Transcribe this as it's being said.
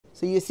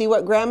So you see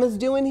what Grandma's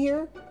doing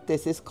here?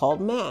 This is called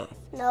math.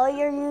 No,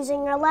 you're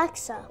using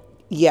Alexa.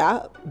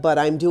 Yeah, but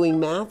I'm doing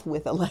math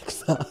with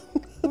Alexa.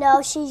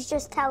 No, she's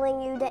just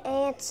telling you the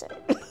answer.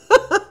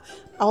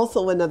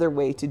 Also another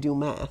way to do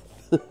math.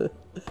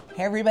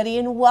 Hey everybody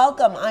and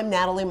welcome. I'm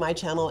Natalie. My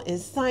channel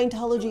is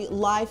Scientology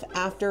Life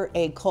After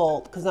a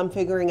Cult because I'm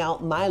figuring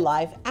out my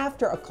life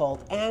after a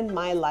cult and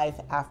my life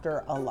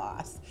after a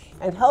loss.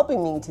 And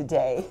helping me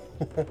today,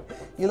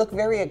 you look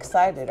very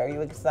excited. Are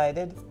you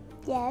excited?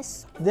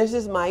 Yes. This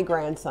is my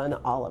grandson,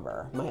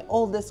 Oliver, my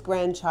oldest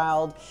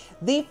grandchild,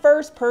 the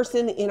first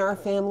person in our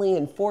family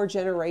in 4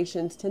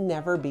 generations to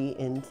never be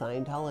in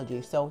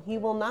Scientology. So he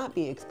will not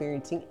be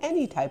experiencing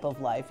any type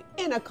of life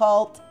in a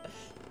cult.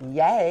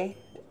 Yay.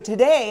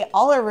 Today,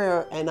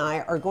 Oliver and I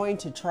are going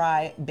to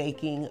try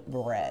baking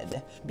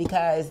bread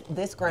because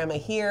this grandma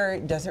here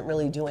doesn't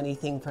really do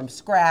anything from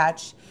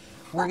scratch.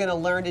 We're gonna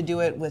learn to do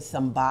it with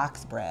some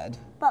box bread.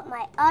 But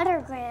my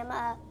other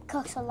grandma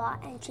cooks a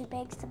lot and she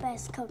bakes the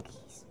best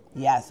cookies.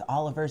 Yes,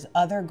 Oliver's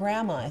other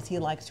grandma, as he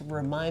likes to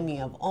remind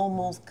me of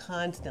almost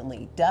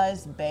constantly,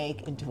 does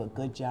bake and do a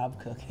good job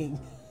cooking.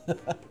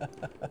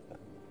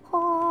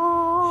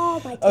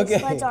 Oh, my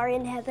taste buds are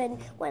in heaven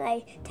when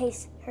I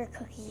taste her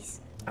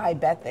cookies. I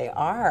bet they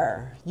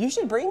are. You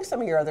should bring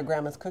some of your other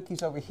grandma's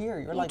cookies over here.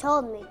 You're like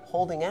told me.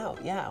 Holding out.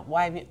 Yeah.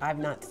 Why? I've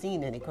not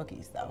seen any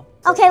cookies though.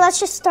 Okay, let's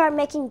just start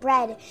making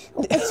bread.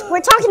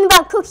 We're talking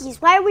about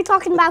cookies. Why are we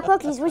talking about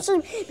cookies? We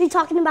should be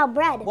talking about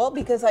bread. Well,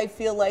 because I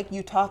feel like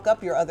you talk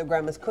up your other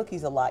grandma's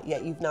cookies a lot,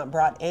 yet you've not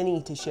brought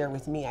any to share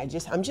with me. I'm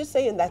just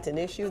saying that's an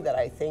issue that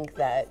I think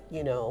that,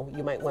 you know,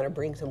 you might want to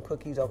bring some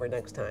cookies over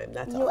next time.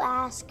 That's all. You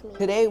ask me.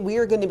 Today we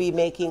are going to be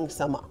making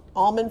some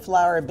almond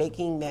flour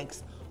baking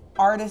mix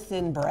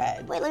artisan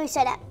bread. Wait, let me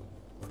say that.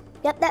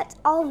 Yep, that's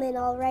almond,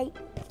 all right.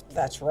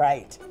 That's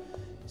right.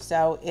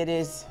 So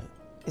it's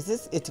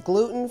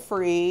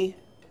gluten-free,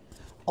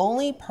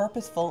 only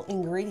purposeful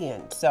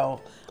ingredient. So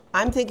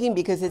I'm thinking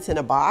because it's in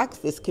a box,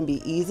 this can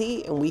be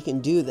easy and we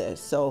can do this.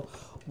 So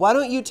why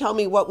don't you tell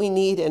me what we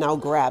need and I'll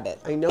grab it.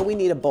 I know we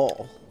need a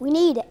bowl. We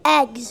need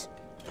eggs.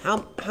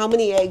 How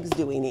many eggs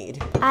do we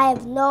need? I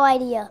have no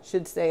idea.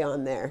 Should say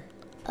on there.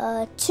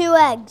 2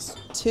 eggs.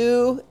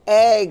 2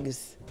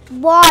 eggs.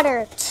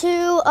 Water,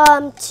 2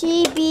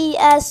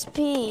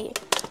 TBSP.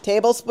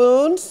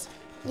 Tablespoons?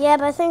 Yeah,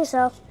 but I think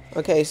so.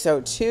 Okay,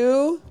 so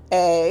 2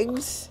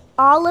 eggs.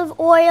 Olive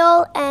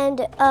oil,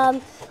 and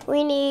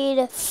we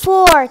need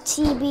 4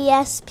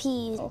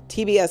 TBSPs.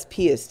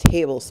 TBSP is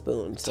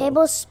tablespoons. So.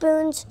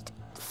 Tablespoons,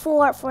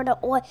 4 for the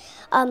oil,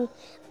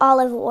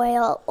 olive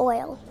oil.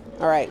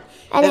 All right.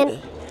 And then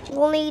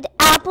we'll need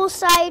apple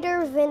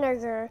cider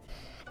vinegar,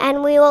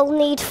 and we will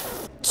need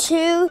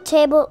 2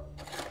 tablespoon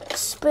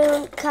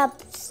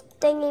cups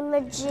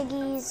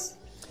thingy-majiggies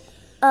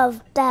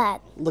of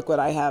that. Look what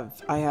I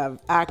have. I have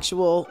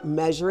actual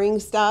measuring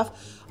stuff.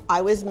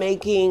 I was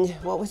making,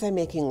 what was I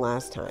making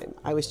last time?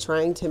 I was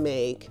trying to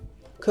make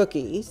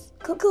cookies.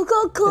 Cookies. And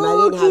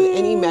I didn't have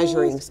any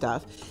measuring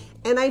stuff.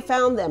 And I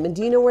found them. And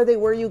do you know where they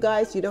were, you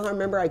guys? You don't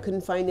remember? I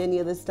couldn't find any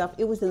of this stuff.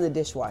 It was in the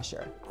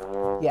dishwasher.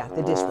 Yeah,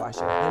 the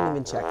dishwasher. I didn't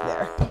even check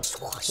there. The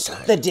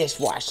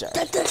dishwasher.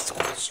 The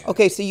dishwasher.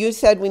 Okay, so you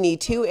said we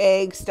need 2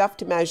 eggs, stuff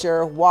to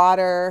measure,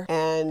 water,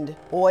 and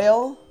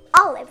oil.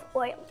 Olive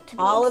oil.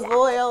 Olive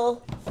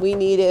oil. We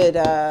needed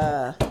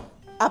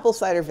apple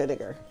cider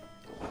vinegar.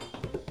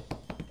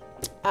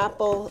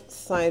 Apple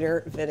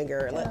cider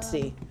vinegar. Let's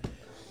see.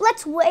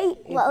 Let's wait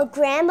while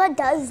Grandma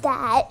does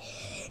that.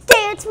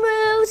 Dance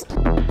moves.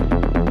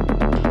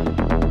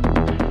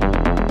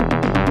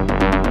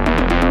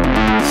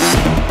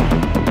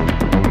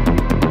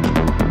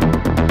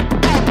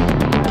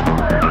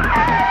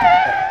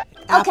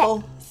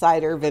 Apple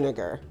cider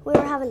vinegar. We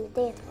were having a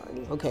dance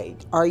party. Okay,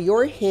 are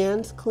your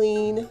hands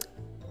clean?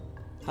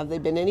 Have they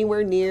been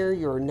anywhere near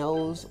your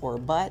nose or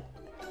butt?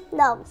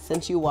 No.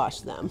 Since you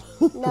washed them?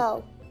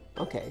 No.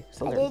 Okay.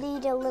 So I did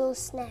eat a little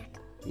snack.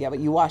 Yeah, but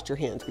you washed your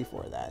hands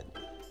before that.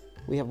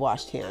 We have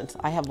washed hands.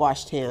 I have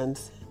washed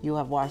hands. You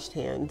have washed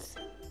hands.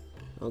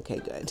 Okay,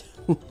 good.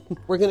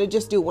 We're gonna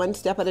just do one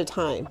step at a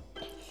time.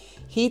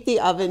 Heat the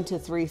oven to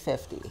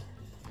 350.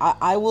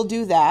 I will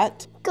do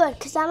that. Good,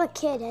 because I'm a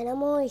kid and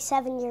I'm only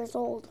 7 years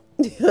old.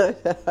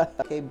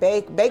 Okay,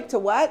 bake to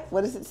what?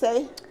 What does it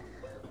say?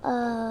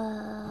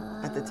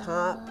 At the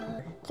top.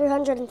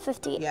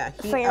 350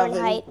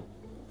 Fahrenheit.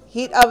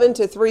 Heat oven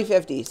to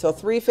 350. So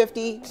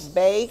 350,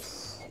 bake,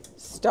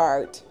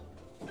 start.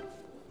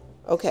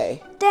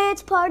 Okay.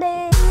 Dance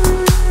party.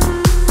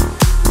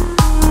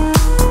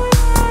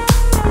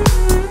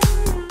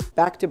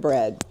 Back to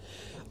bread.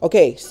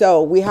 Okay,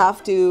 so we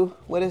have to,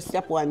 what does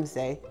step 1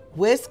 say?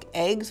 Whisk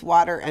eggs,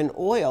 water, and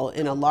oil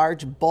in a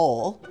large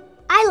bowl.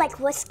 I like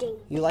whisking.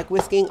 You like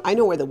whisking? I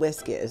know where the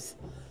whisk is.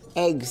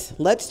 Eggs.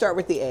 Let's start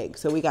with the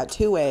eggs. So we got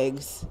 2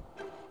 eggs.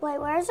 Wait,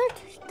 where's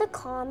the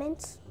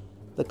comments?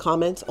 The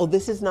comments? Oh,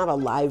 this is not a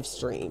live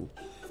stream.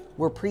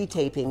 we're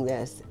pre-taping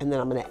this, and then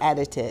I'm going to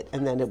edit it,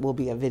 and then it will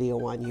be a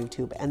video on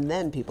YouTube, and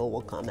then people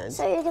will comment.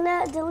 So you're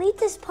gonna delete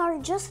this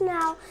part just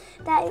now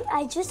that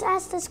I just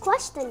asked this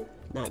question?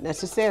 Not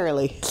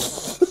necessarily.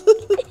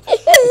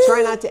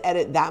 Try not to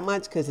edit that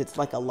much because it's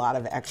like a lot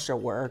of extra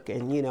work,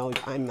 and you know,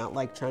 I'm not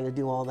like trying to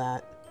do all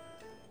that.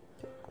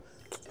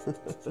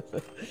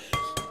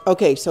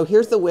 Okay, so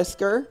here's the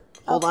whisker.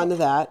 Hold on to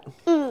that.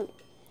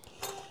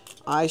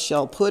 I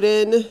shall put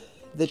in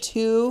the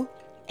 2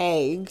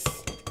 eggs.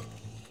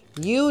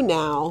 You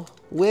now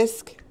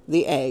whisk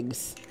the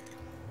eggs.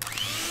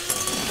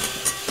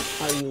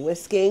 Are you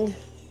whisking?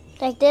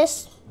 Like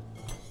this?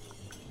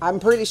 I'm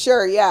pretty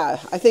sure, yeah.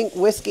 I think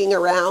whisking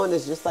around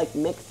is just like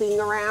mixing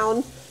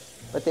around,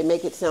 but they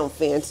make it sound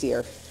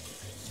fancier.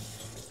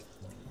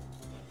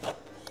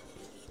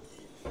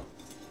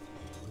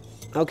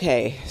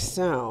 Okay,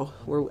 so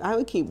I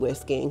would keep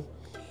whisking.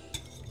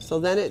 So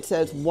then it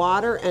says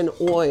water and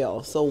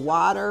oil. So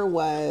water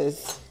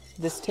was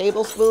this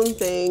tablespoon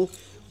thing.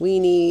 We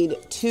need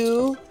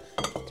 2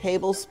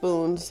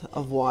 tablespoons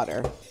of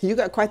water. You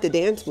got quite the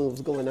dance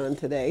moves going on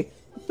today.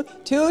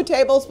 2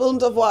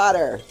 tablespoons of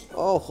water.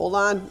 Oh, hold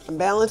on. I'm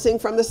balancing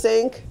from the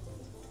sink.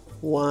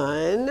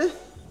 1. All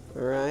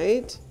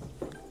right.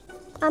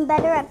 I'm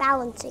better at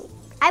balancing.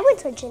 I went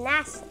to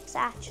gymnastics,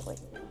 actually,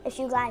 if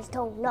you guys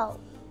don't know.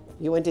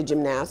 You went to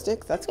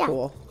gymnastics? That's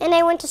cool. And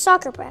I went to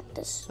soccer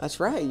practice. That's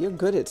right. You're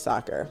good at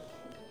soccer.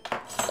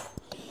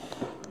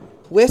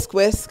 Whisk,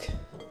 whisk.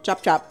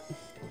 Chop, chop.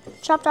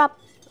 Chop, chop.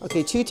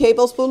 Okay, 2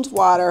 tablespoons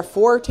water,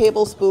 4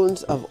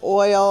 tablespoons of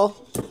oil,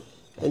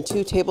 and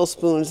 2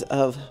 tablespoons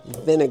of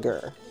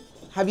vinegar.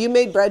 Have you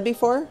made bread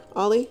before,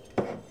 Ollie?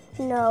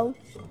 No.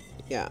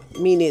 Yeah,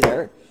 me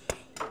neither.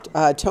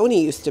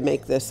 Tony used to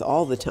make this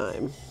all the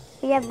time.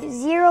 We have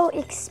 0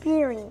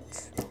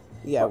 experience.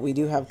 Yeah, we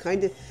do have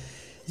kind of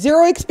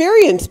 0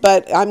 experience,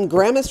 but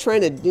Grandma's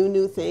trying to do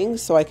new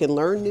things so I can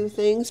learn new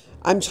things.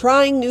 I'm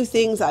trying new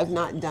things I've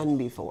not done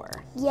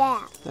before.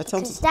 Yeah,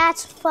 because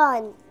that's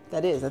fun.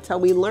 That is. That's how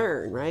we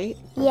learn, right?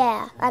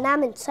 Yeah, and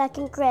I'm in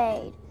 2nd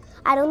grade.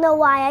 I don't know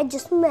why I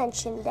just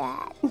mentioned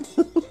that.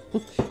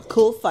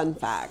 Cool fun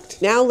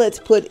fact. Now let's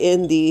put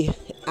in the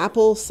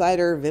apple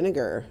cider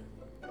vinegar.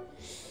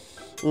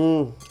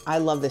 I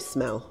love this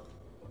smell.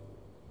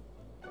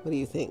 What do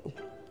you think?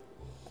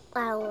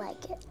 I don't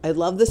like it. I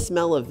love the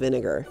smell of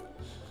vinegar.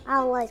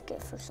 I don't like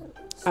it for some.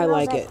 I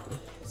like it.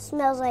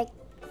 Smells like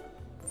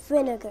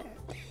vinegar.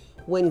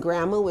 When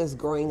Grandma was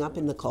growing up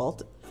in the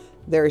cult,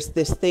 there's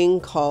this thing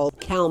called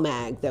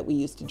CalMag that we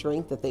used to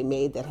drink that they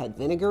made that had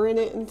vinegar in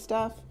it and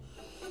stuff.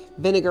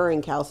 Vinegar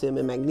and calcium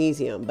and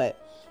magnesium, but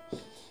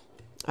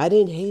I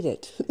didn't hate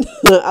it.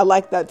 I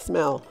like that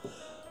smell.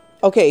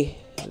 Okay,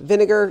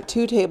 vinegar,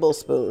 2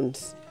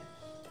 tablespoons.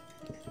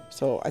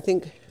 So I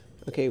think,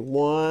 okay,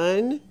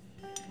 1,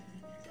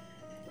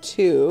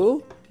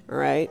 2, all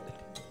right.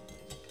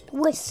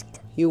 Whisk.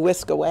 You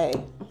whisk away.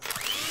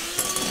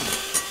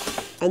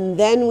 And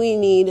then we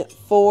need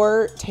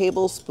 4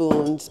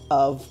 tablespoons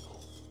of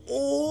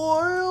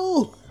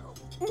oil.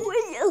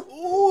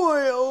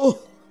 Oil.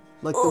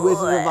 Like the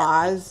Wizard of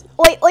Oz.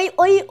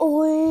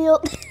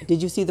 Oil.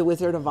 Did you see the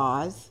Wizard of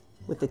Oz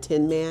with the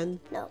Tin Man?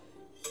 No.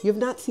 You have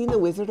not seen the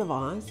Wizard of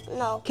Oz?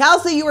 No.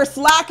 Kelsey, you are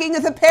slacking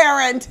as a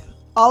parent.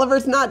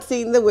 Oliver's not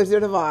seen the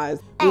Wizard of Oz.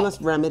 Hey. You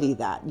must remedy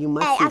that. You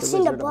must see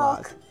the Wizard of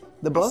Oz.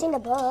 The book? I've seen the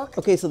book.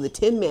 Okay, so the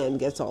Tin Man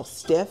gets all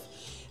stiff,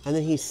 and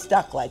then he's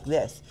stuck like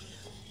this.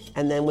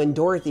 And then when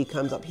Dorothy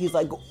comes up, he's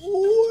like,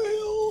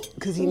 oil,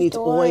 because he needs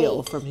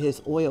oil from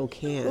his oil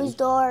can. Who's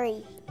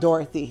Dory?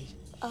 Dorothy.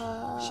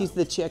 She's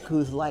the chick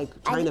who's like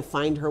trying to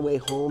find her way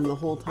home the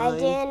whole time. I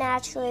didn't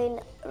actually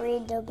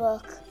read the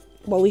book.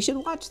 Well, we should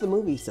watch the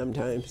movie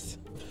sometimes.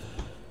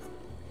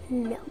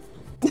 No.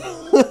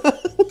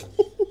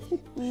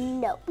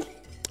 No. All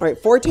right,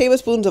 4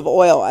 tablespoons of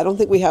oil. I don't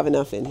think we have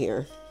enough in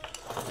here.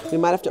 We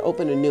might have to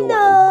open a new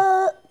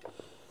one.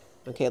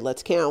 Okay,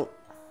 let's count.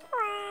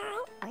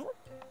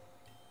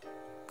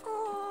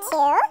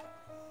 2.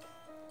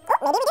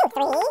 Maybe we do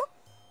 3.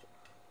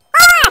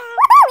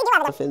 We do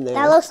have enough In there.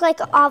 That looks like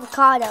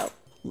avocado.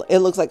 It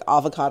looks like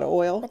avocado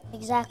oil.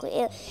 Exactly.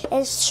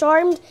 It's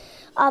formed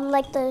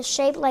like the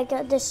shape, like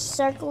this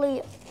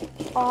circly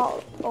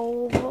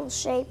oval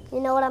shape. You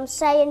know what I'm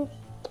saying?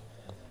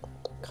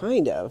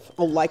 Kind of.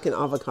 Oh, like an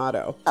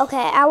avocado. Okay,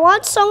 I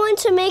want someone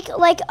to make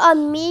like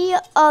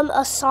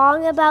a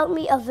song about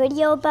me, a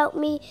video about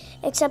me,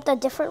 except a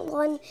different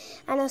one,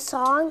 and a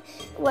song,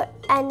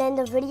 and then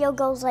the video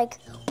goes like.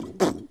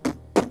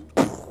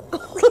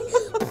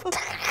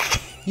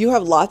 You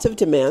have lots of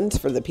demands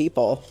for the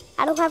people.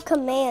 I don't have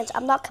commands.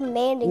 I'm not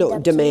commanding them. No,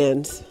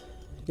 demands.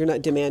 You're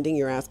not demanding,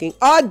 you're asking.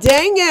 Oh,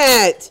 dang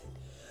it!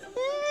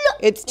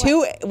 It's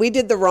 2. We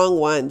did the wrong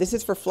one. This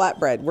is for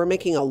flatbread. We're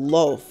making a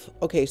loaf.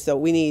 Okay, so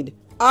we need.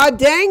 Ah,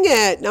 dang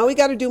it! Now we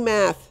got to do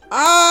math.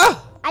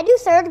 Ah! I do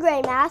 3rd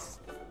grade math.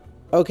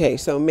 Okay,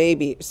 so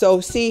maybe.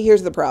 So see,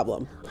 here's the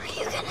problem. Are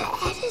you gonna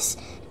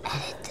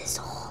edit this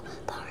whole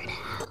part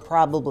out?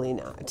 Probably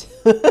not.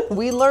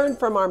 We learn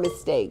from our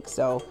mistakes,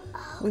 so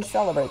we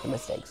celebrate the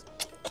mistakes.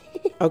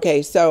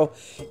 Okay, so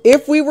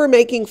if we were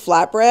making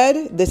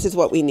flatbread, this is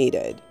what we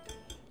needed.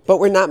 But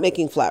we're not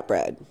making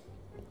flatbread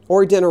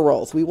or dinner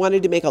rolls. We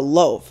wanted to make a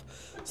loaf.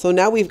 So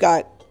now we've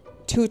got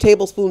 2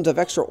 tablespoons of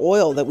extra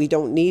oil that we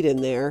don't need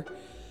in there.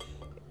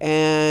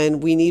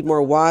 And we need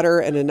more water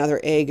and another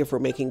egg if we're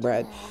making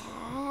bread.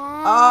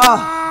 Oh,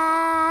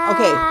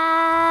 okay.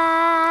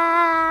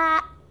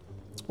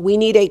 We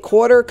need a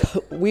quarter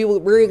cup.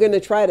 We're going to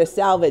try to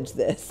salvage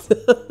this.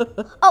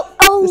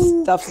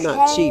 This stuff's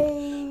not cheap.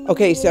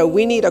 Okay, so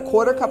we need a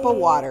quarter cup of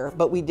water,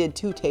 but we did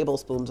 2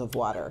 tablespoons of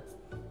water.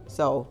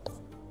 So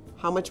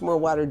how much more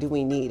water do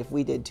we need? If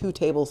we did 2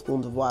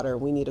 tablespoons of water,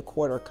 we need a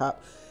quarter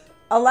cup.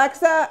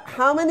 Alexa,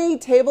 how many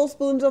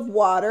tablespoons of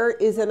water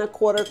is in a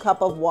quarter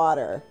cup of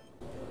water?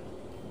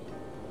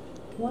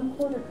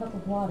 1/4 cup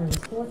of water is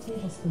 4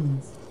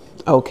 tablespoons.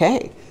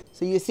 Okay,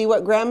 so you see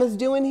what Grandma's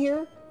doing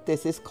here?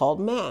 This is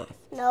called math.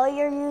 No,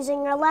 you're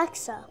using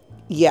Alexa.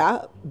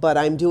 Yeah, but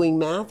I'm doing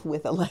math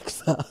with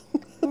Alexa.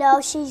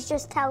 No, she's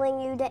just telling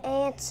you the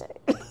answer.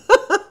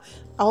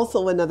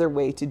 Also another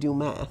way to do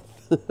math.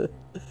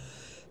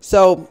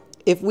 So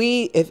if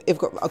a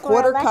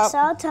quarter cup.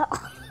 Alexa to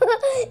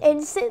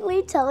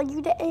instantly tell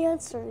you the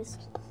answers.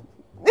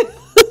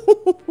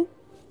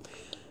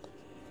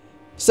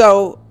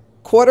 So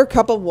quarter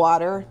cup of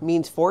water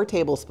means 4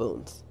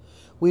 tablespoons.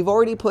 We've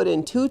already put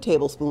in 2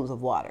 tablespoons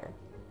of water.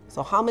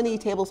 So how many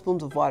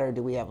tablespoons of water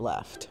do we have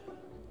left?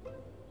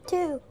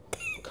 2.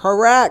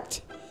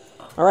 Correct.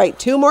 All right,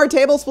 2 more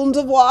tablespoons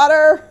of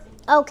water.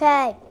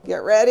 Okay.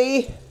 Get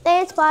ready.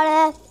 Thanks,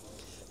 buddy.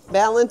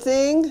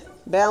 Balancing,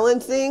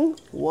 balancing.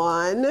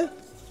 1,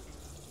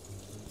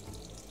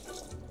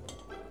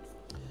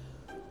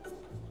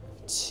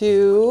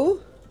 2.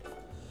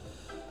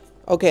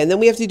 Okay, and then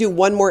we have to do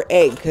 1 more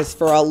egg because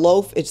for a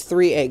loaf, it's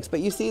 3 eggs.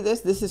 But you see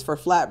this? This is for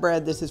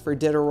flatbread. This is for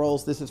dinner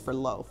rolls. This is for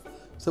loaf.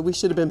 So we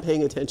should have been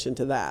paying attention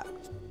to that.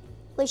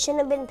 We shouldn't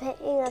have been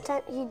paying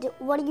attention.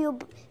 What do you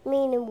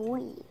mean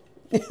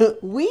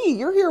we?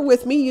 You're here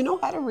with me. You know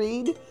how to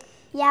read.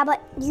 Yeah, but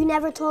you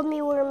never told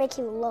me we were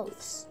making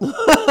loaves.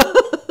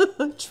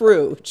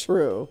 True.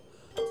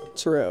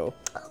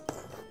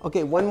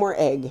 Okay, 1 more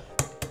egg.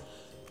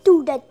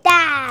 Do the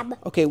dab.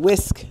 Okay,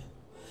 whisk.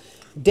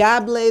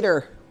 Dab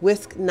later.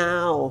 Whisk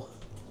now.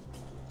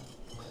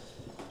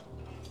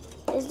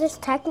 Is this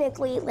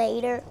technically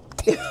later?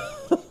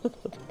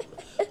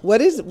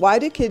 Why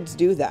do kids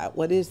do that?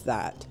 What is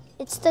that?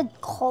 It's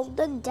called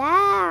the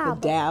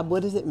dab. The dab,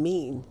 what does it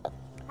mean?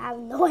 I have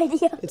no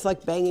idea. It's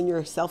like banging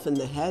yourself in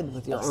the head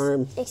with your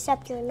arm.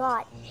 Except you're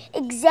not.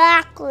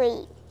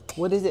 Exactly.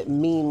 What does it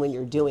mean when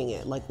you're doing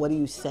it? Like, what are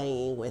you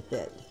saying with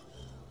it?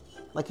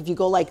 Like, if you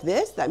go like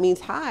this, that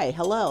means hi,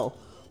 hello.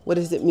 What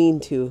does it mean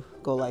to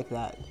go like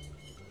that?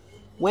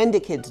 When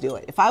do kids do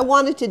it? If I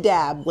wanted to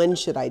dab, when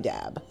should I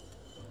dab?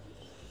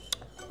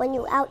 When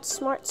you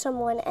outsmart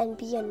someone and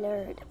be a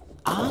nerd.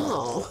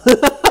 Oh.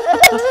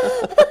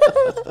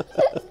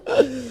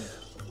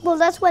 Well,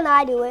 that's when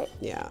I do it.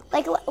 Yeah.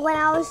 Like when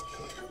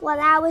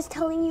I was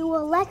telling you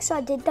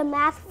Alexa did the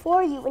math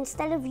for you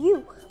instead of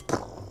you.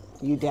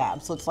 You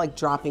dab. So it's like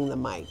dropping the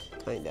mic,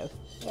 kind of.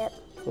 Yep.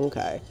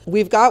 Okay.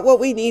 We've got what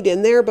we need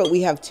in there, but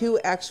we have 2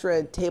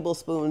 extra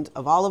tablespoons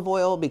of olive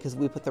oil because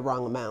we put the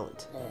wrong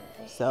amount.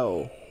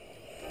 So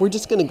we're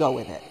just going to go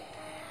with it.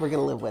 We're going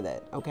to live with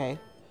it, okay?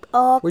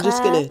 Okay. We're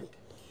just going to,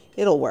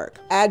 it'll work.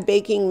 Add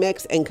baking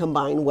mix and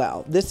combine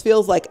well. This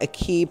feels like a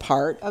key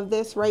part of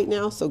this right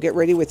now, so get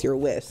ready with your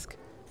whisk.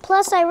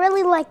 Plus, I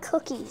really like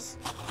cookies.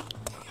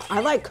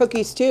 I like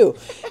cookies too.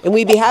 And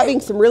we'd be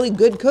having some really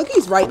good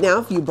cookies right now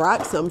if you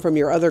brought some from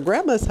your other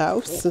grandma's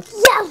house.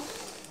 Yeah.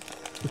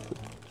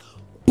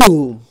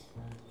 Boom.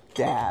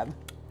 Dab.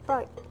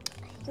 Right.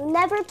 You've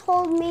never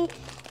told me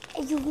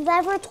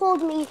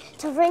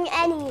to bring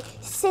any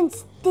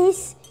since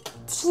this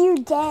tier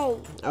day.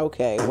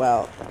 Okay,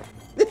 well.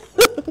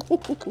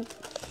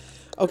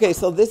 Okay,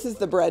 so this is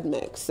the bread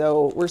mix.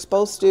 So we're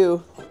supposed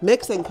to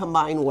mix and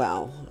combine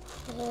well.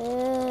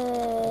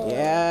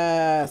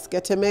 Yes,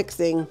 get to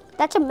mixing.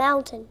 That's a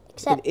mountain.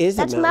 Except It is a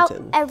that's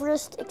mountain. Mount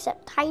Everest,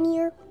 except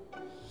tinier.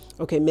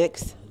 Okay,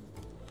 mix.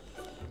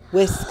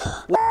 Whisk.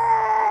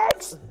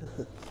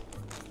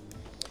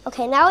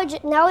 Okay, now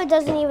it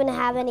doesn't even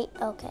have any.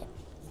 Okay.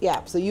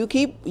 Yeah, so you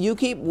keep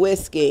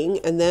whisking,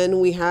 and then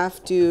we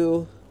have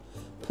to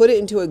put it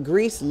into a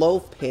greased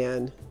loaf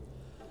pan.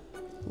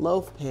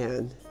 Loaf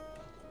pan.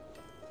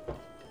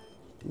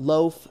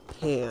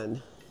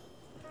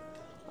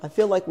 I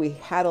feel like we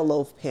had a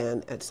loaf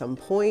pan at some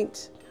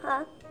point.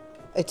 Huh?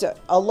 It's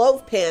a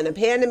loaf pan, a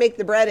pan to make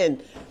the bread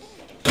in.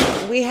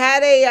 We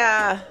had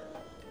a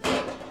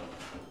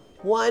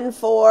one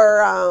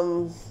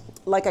for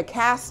like a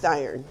cast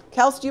iron.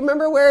 Kels, do you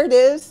remember where it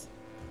is?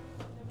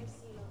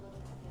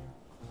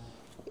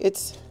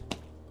 It's,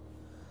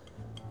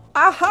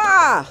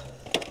 aha!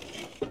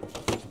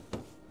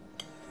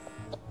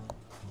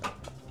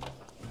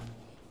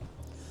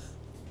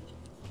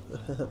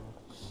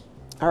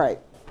 All right.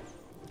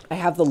 I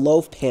have the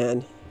loaf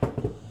pan.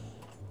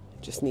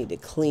 Just need to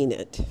clean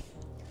it.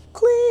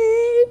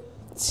 Clean.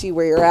 Let's see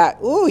where you're at.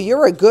 Ooh,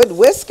 you're a good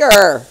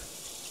whisker.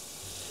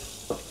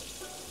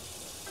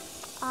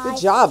 Good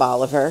job,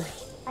 Oliver.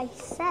 I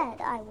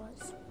said I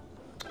was,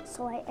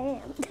 so I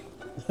am.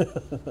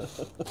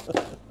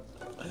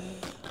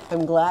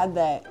 I'm glad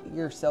that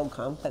you're so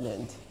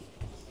confident.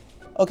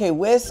 Okay,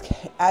 whisk,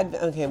 add,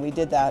 okay, we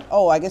did that.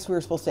 Oh, I guess we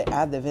were supposed to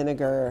add the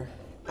vinegar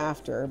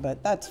after,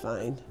 but that's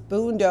fine.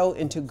 Spoon dough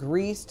into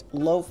greased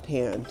loaf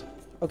pan.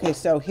 Okay,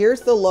 so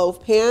here's the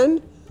loaf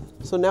pan.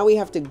 So now we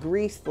have to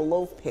grease the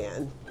loaf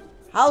pan.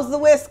 How's the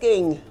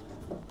whisking?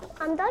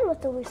 I'm done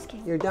with the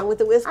whisking. You're done with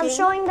the whisking? I'm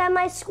showing them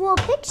my school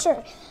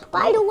picture.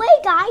 By the way,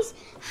 guys,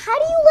 how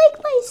do you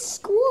like my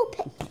school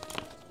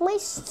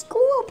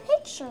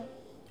picture?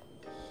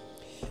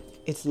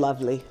 It's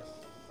lovely.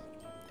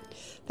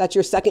 That's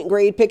your second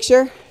grade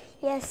picture?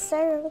 Yes,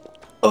 sir.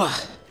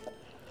 Ugh.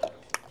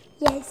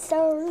 Yes,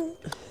 sir.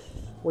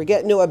 We're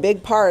getting to a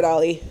big part,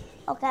 Ollie.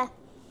 Okay.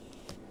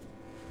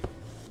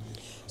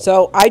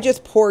 So I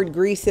just poured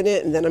grease in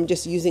it, and then I'm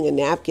just using a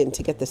napkin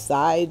to get the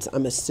sides.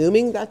 I'm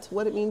assuming that's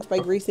what it means by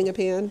greasing a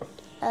pan.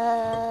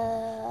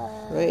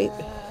 Right?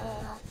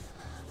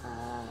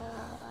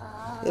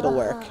 It'll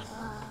work.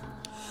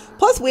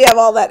 Plus, we have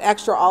all that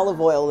extra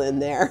olive oil in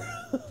there.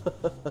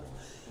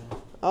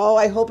 Oh,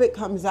 I hope it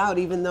comes out,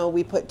 even though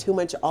we put too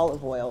much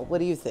olive oil. What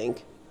do you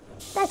think?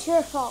 That's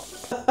your fault.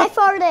 I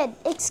farted.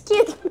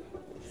 Excuse me.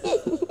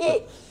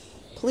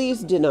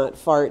 Please do not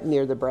fart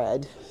near the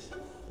bread.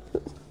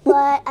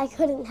 But I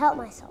couldn't help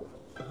myself.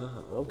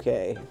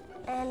 Okay.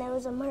 And it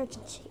was an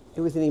emergency.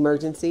 It was an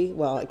emergency?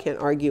 Well, I can't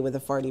argue with a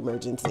fart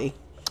emergency.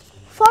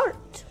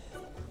 Fart.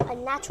 A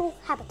natural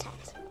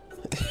habitat.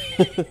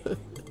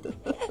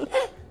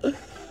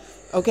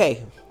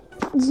 Okay.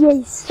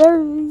 Yes,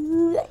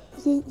 sir.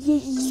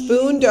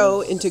 Spoon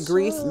dough into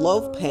greased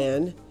loaf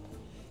pan.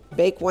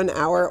 Bake 1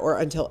 hour or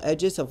until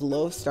edges of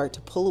loaf start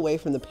to pull away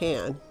from the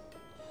pan.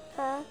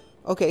 Huh?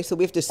 Okay, so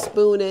we have to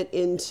spoon it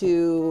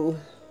into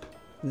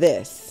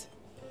this.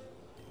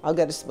 I'll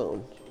get a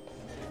spoon.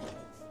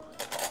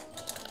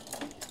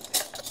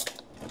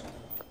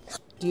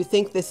 Do you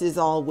think this is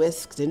all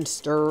whisked and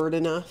stirred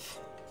enough?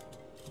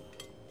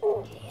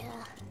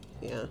 Yeah.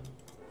 Yeah.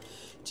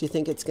 Do you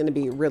think it's going to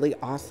be really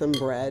awesome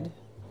bread?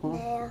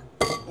 Yeah.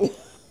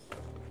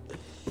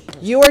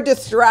 You are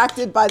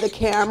distracted by the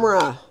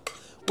camera.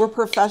 We're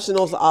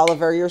professionals,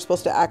 Oliver. You're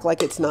supposed to act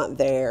like it's not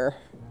there.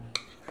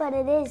 But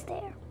it is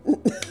there.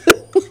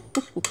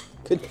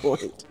 Good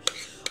point.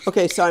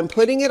 Okay, so I'm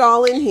putting it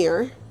all in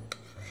here.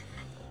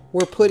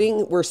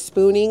 We're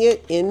spooning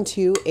it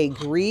into a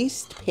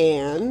greased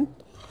pan.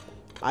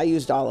 I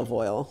used olive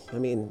oil. I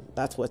mean,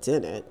 that's what's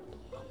in it.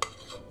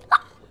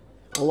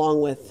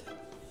 Along with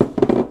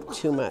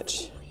too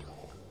much.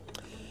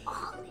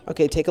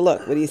 Okay, take a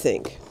look. What do you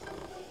think?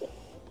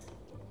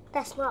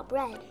 That's not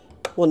bread.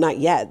 Well, not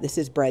yet. This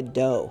is bread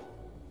dough.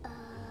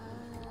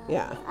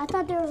 Yeah. I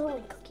thought there was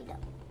only cookie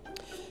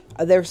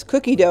dough. There's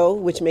cookie dough,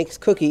 which makes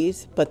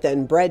cookies, but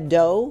then bread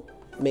dough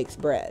makes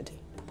bread.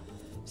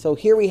 So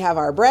here we have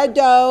our bread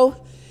dough.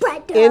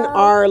 Bread dough. In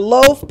our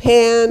loaf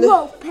pan.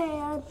 Loaf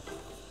pan.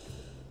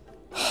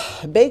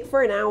 Bake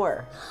for an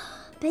hour.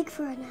 Bake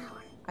for an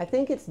hour. I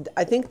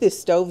think this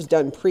stove's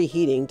done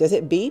preheating. Does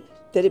it beep?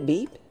 Did it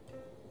beep?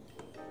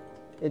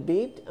 It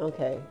beeped?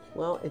 Okay.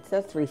 Well, it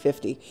says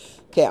 350.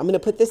 Okay, I'm going to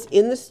put this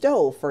in the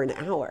stove for an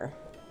hour.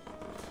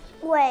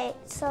 Wait,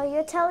 so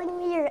you're telling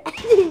me you're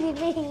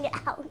editing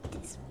out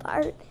this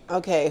part?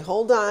 Okay,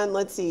 hold on.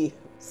 Let's see.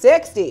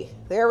 60.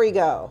 There we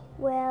go.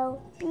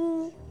 We'll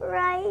be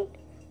right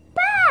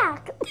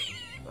back.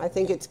 I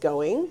think it's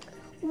going.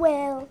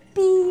 We'll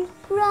be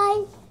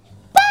right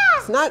back.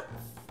 It's not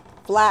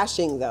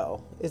flashing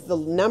though. Is the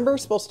number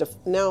supposed to?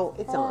 No,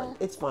 it's on.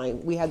 It's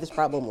fine. We had this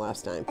problem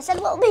last time. I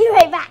said we'll be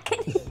right back.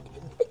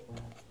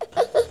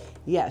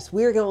 Yes,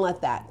 we're going to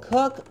let that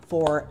cook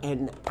for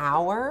an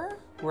hour,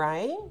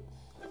 right?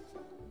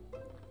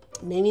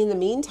 Maybe in the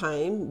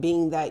meantime,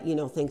 being that, you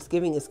know,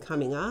 Thanksgiving is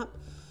coming up.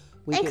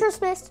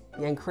 Christmas.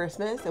 And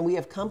Christmas. And we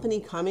have company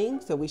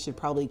coming, so we should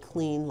probably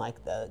clean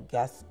like the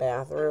guest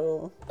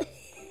bathroom.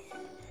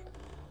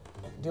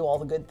 Do all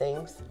the good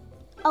things.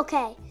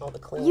 Okay. All the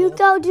cleaning. You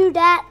go do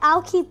that.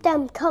 I'll keep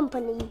them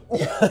company.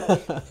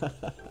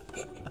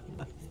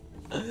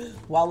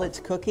 While it's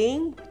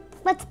cooking.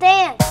 Let's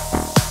dance.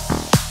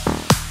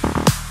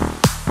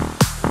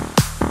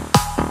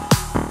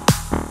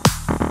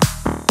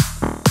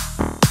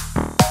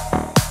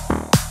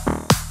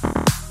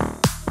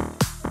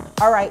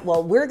 All right,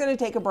 well, we're going to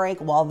take a break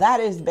while that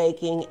is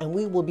baking, and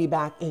we will be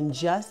back in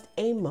just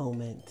a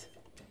moment.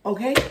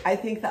 Okay, I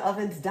think the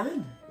oven's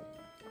done.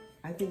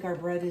 I think our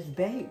bread is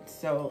baked.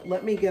 So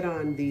let me get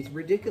on these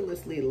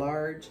ridiculously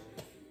large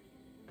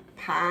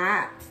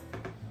hot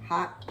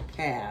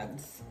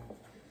pads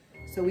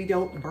so we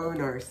don't burn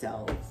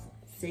ourselves.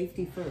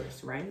 Safety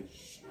first, right?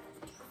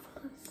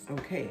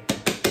 Okay,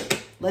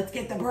 let's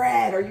get the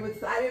bread. Are you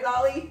excited,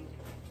 Ollie?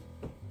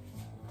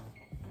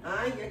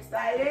 You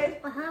excited?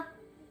 Uh-huh.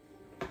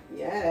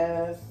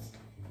 Yes.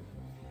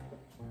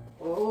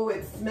 Oh,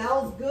 it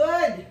smells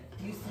good.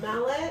 You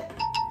smell it?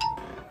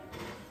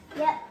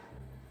 Yep.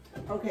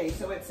 Okay,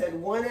 so it said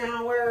 1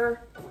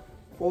 hour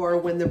or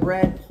when the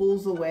bread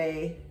pulls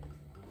away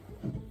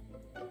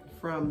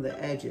from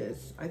the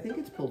edges. I think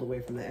it's pulled away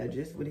from the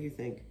edges. What do you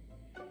think?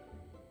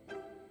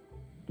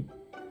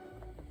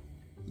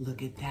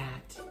 Look at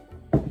that.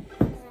 I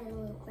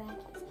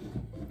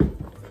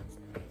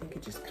think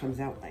it just comes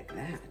out like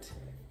that.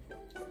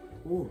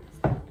 Ooh.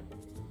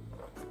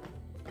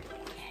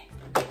 Okay.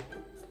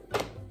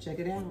 Check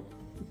it out.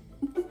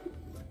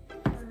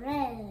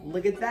 Red.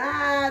 Look at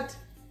that.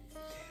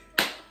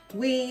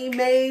 We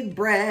made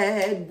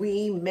bread.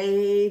 We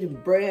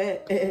made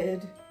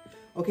bread.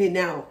 Okay,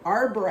 now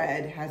our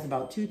bread has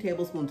about 2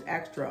 tablespoons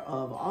extra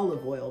of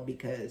olive oil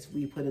because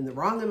we put in the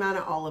wrong amount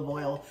of olive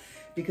oil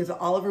because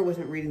Oliver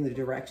wasn't reading the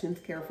directions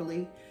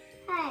carefully.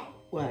 Hey.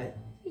 What?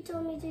 You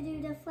told me to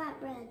do the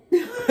flatbread.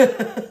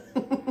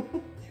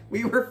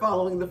 We were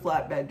following the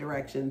flatbread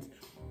directions.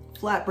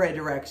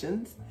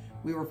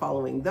 We were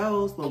following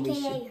those when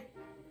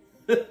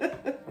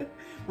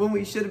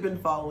we should have been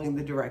following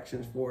the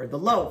directions for the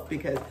loaf,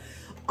 because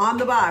on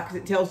the box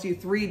it tells you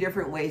 3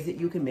 different ways that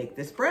you can make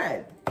this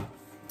bread.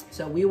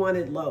 So we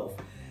wanted loaf.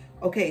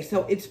 Okay,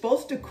 so it's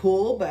supposed to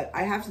cool, but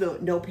I have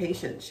no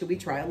patience. Should we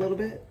try a little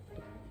bit?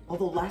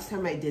 Although last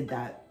time I did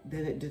that,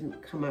 then it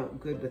didn't come out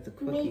good with the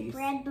cookies. You made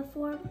bread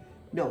before?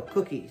 No,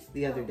 cookies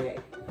the other day.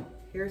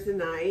 Here's a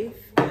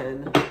knife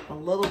and a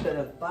little bit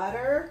of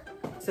butter.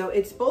 So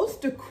it's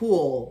supposed to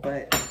cool,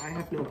 but I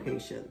have no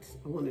patience.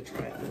 I want to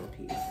try a little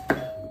piece.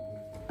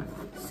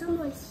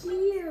 Someone's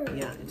here.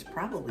 Yeah, it's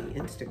probably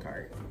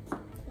Instacart.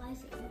 Why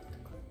is it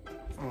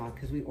Instacart?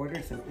 Because we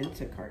ordered some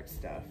Instacart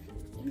stuff.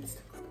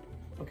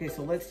 Okay,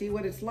 so let's see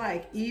what it's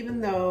like. Even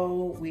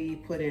though we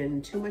put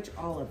in too much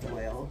olive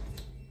oil.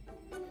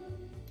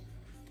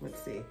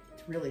 Let's see,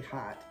 it's really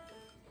hot.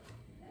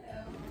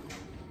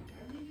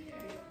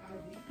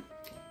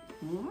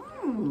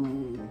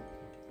 Mmm.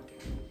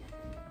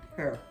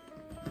 Here.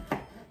 I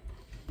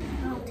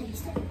don't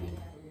taste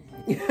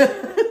it.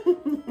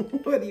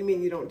 What do you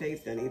mean you don't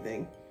taste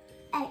anything?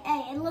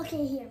 Hey, look at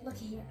here, look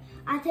at here.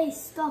 I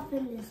taste stuff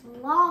in this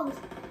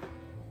lollipop.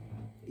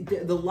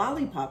 The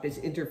lollipop is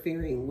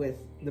interfering with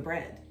the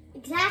bread.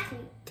 Exactly.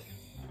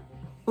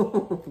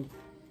 Mm.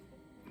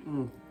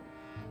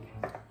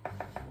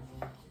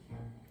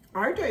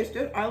 I taste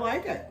it. I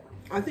like it.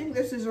 I think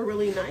this is a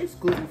really nice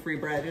gluten-free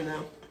bread and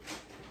an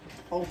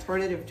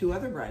alternative to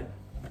other bread.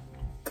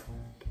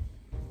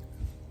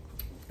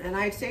 And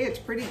I'd say it's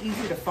pretty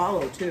easy to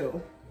follow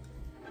too.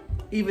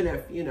 Even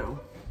if, you know,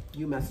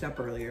 you messed up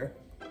earlier.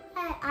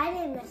 I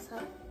didn't mess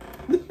up.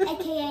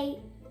 AKA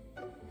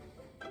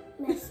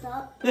messed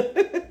up.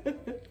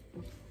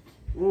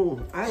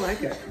 I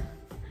like it.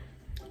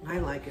 I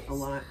like it a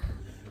lot.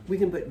 We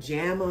can put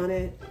jam on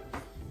it.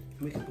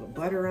 We can put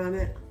butter on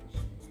it.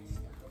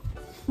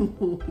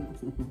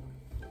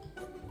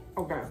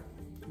 Okay,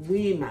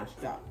 we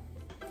messed up.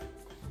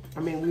 I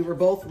mean, we were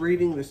both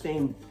reading the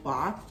same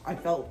box. I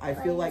feel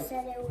like. You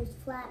said it was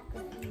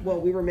flatbread. Well,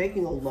 we were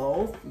making a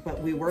loaf,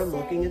 but we were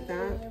looking at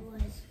that. It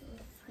was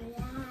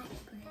flatbread.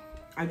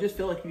 I just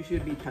feel like you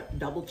should be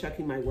double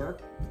checking my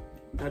work.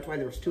 That's why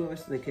there was 2 of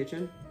us in the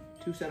kitchen,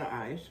 2 set of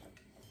eyes.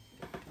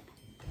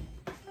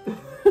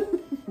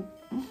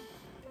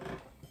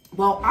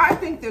 Well, I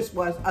think this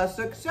was a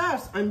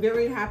success. I'm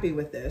very happy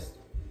with this.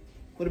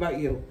 What about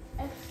you?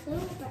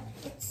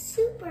 It's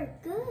super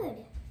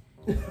good.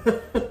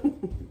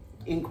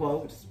 In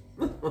quotes.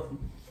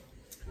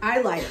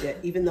 I liked it,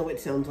 even though it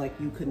sounds like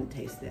you couldn't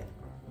taste it.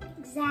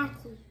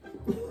 Exactly.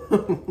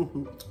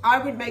 I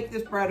would make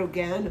this bread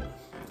again.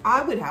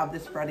 I would have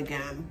this bread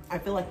again. I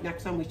feel like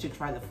next time we should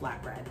try the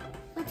flatbread.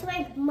 Let's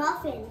make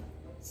muffins.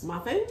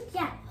 Muffin?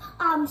 Yeah.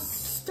 I'm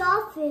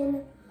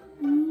stuffing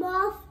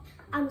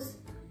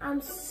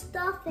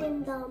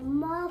the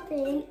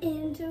muffin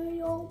into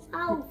your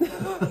mouth.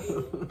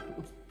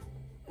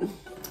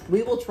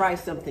 We will try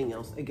something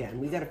else again.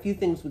 We got a few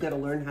things we got to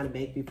learn how to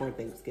make before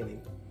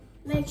Thanksgiving.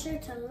 Make sure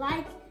to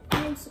like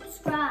and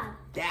subscribe.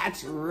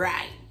 That's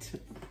right.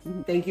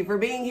 Thank you for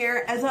being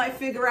here as I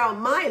figure out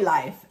my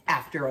life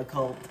after a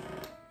cult.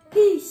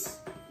 Peace.